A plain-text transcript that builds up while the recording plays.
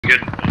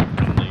good.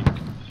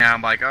 Yeah,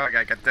 I'm like, oh, I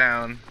gotta get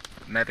down.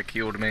 Medic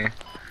healed me.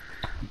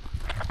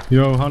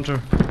 Yo,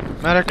 Hunter.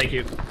 Medic. Thank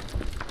you.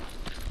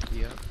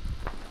 Yeah.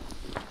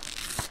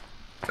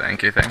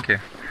 Thank you, thank you.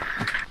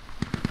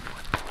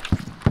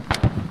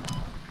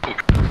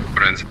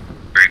 Friends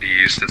ready to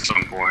use at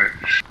some point.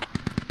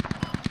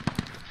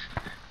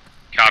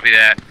 Copy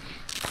that.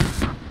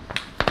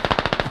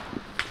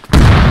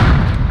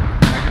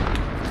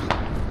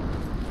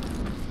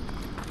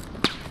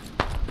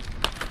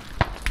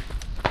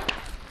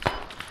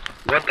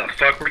 What the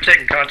fuck? We're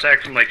taking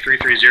contact from like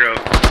 330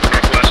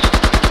 northwest.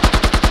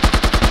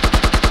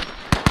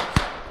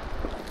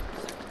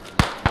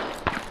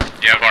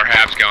 You have our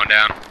halves going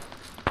down.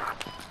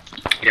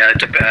 Yeah,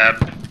 it's a bad.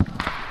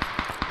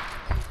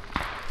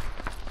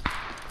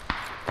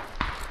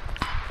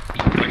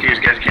 Look, these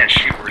guys can't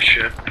shoot worth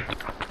shit.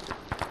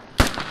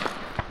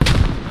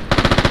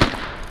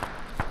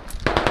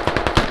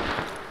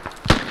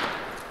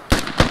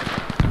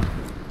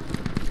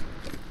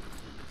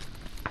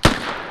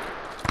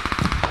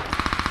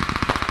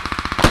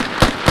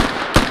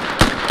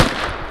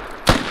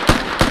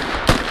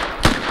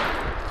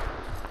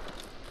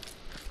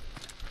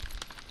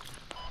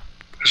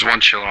 There's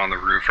one chilling on the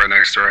roof right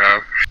next to our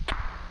house.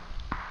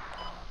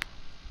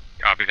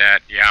 Copy that.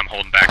 Yeah, I'm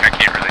holding back. I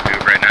can't really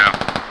move right now.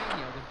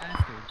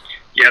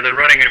 Yeah, they're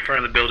running in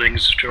front of the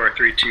buildings to our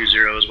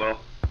 320 as well.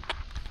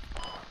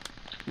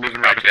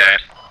 Moving right Copy to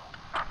that.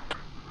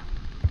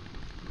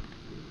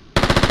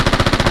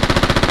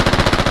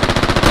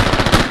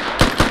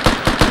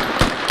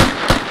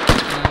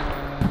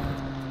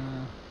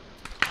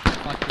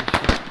 Fuck this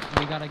shit.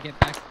 We gotta get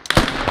back.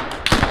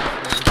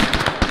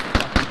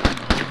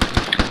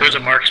 There's a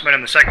marksman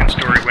in the second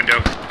story window.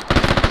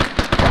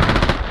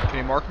 Can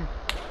you mark him?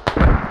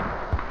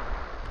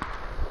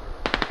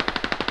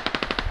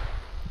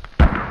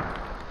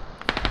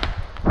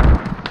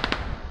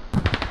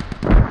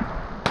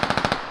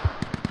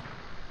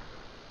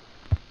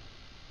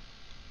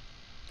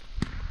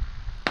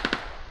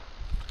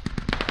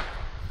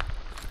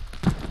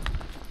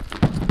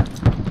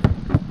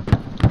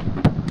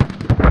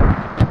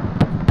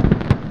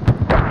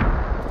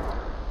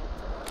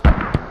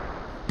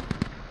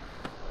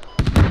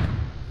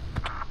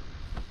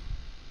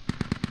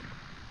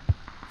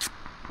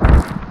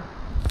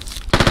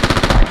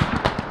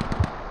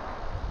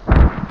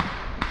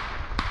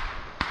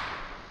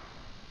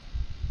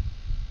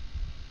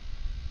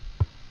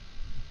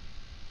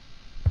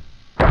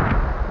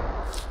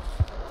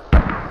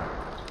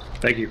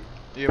 Thank you.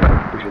 Yep.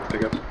 Appreciate the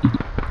pickup.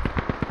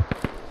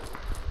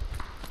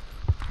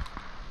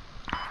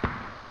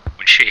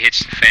 When shit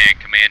hits the fan,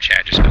 command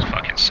chat just goes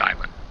fucking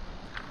silent.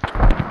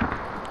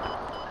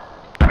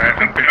 Alright,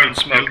 I'm picking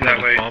smoke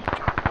that way.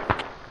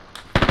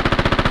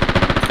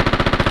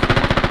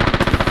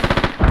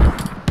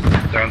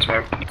 Down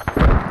smoke.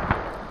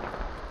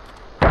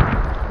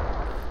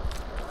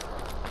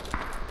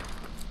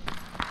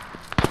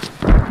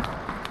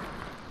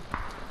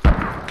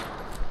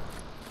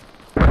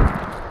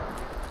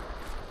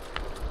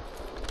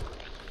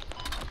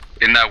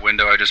 In that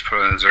window, I just put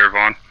an observe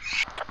on.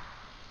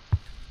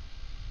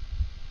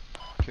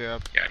 Okay, Yeah,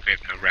 we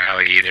have no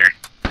rally either.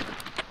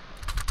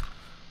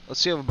 let's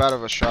see how bad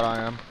of a shot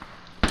I am.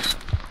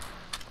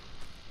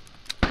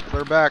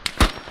 Clear back.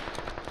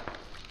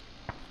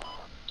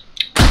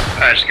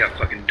 I just got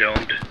fucking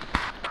domed.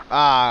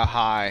 Ah,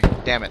 hi.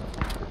 Damn it.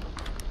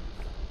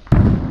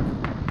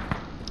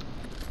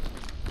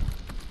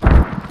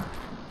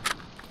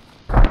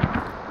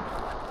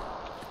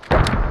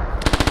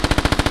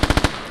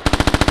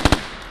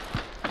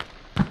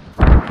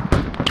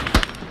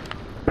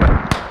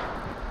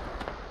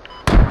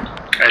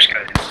 I just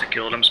got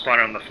insta-killed. I'm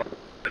spawning on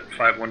the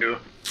 5 window.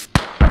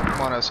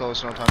 Come on,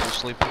 SLS, no time to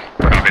sleep.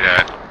 Copy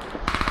that.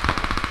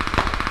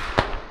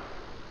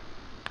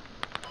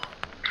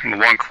 And the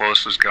one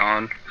close was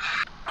gone.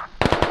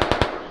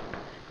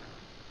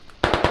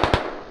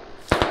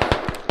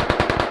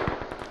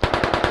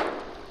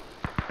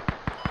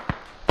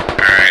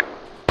 Alright.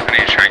 I need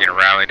to try and get a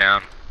rally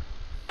down.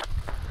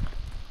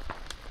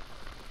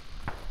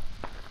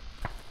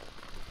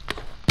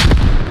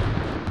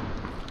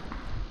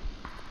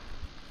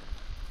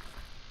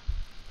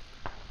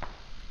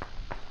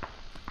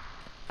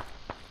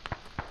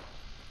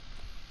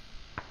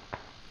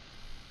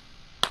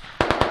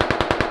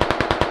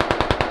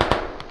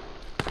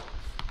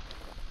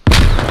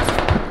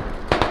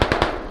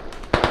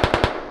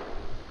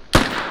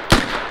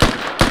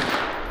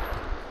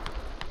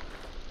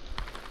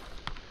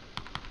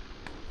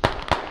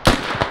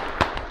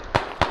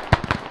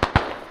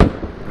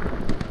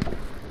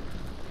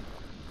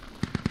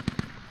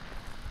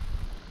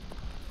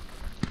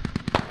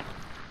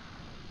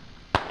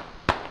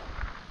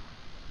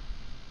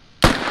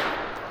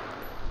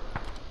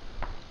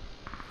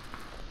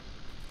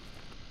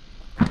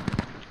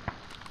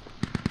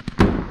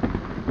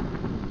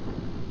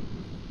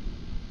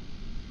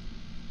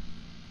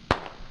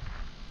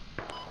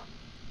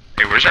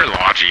 Hey, where's our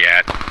Logi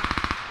at?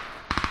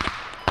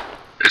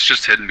 It's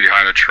just hidden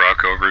behind a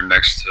truck over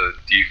next to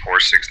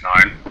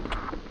D469.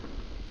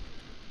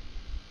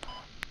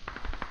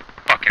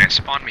 Fucking it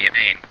spawned me a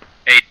main.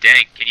 Hey,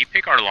 Dank, can you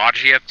pick our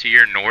Logi up to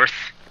your north?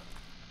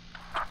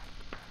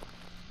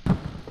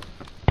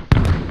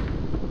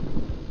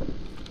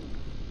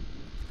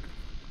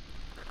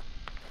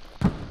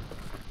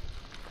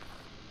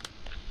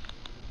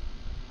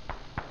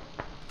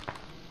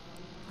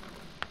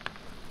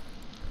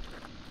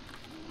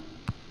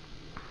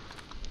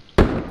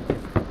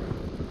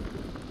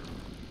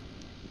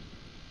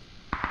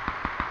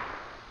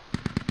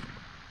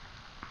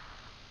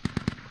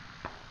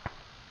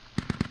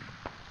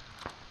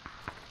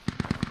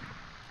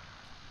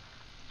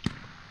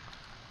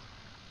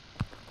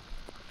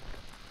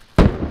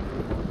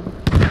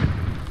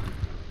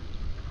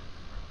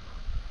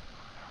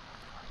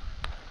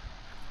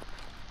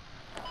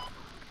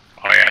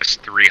 Oh yeah, it's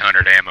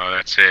 300 ammo,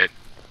 that's it.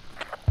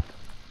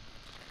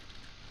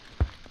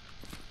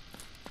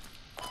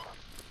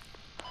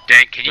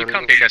 Dank, can you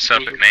come pick us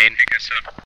up at main?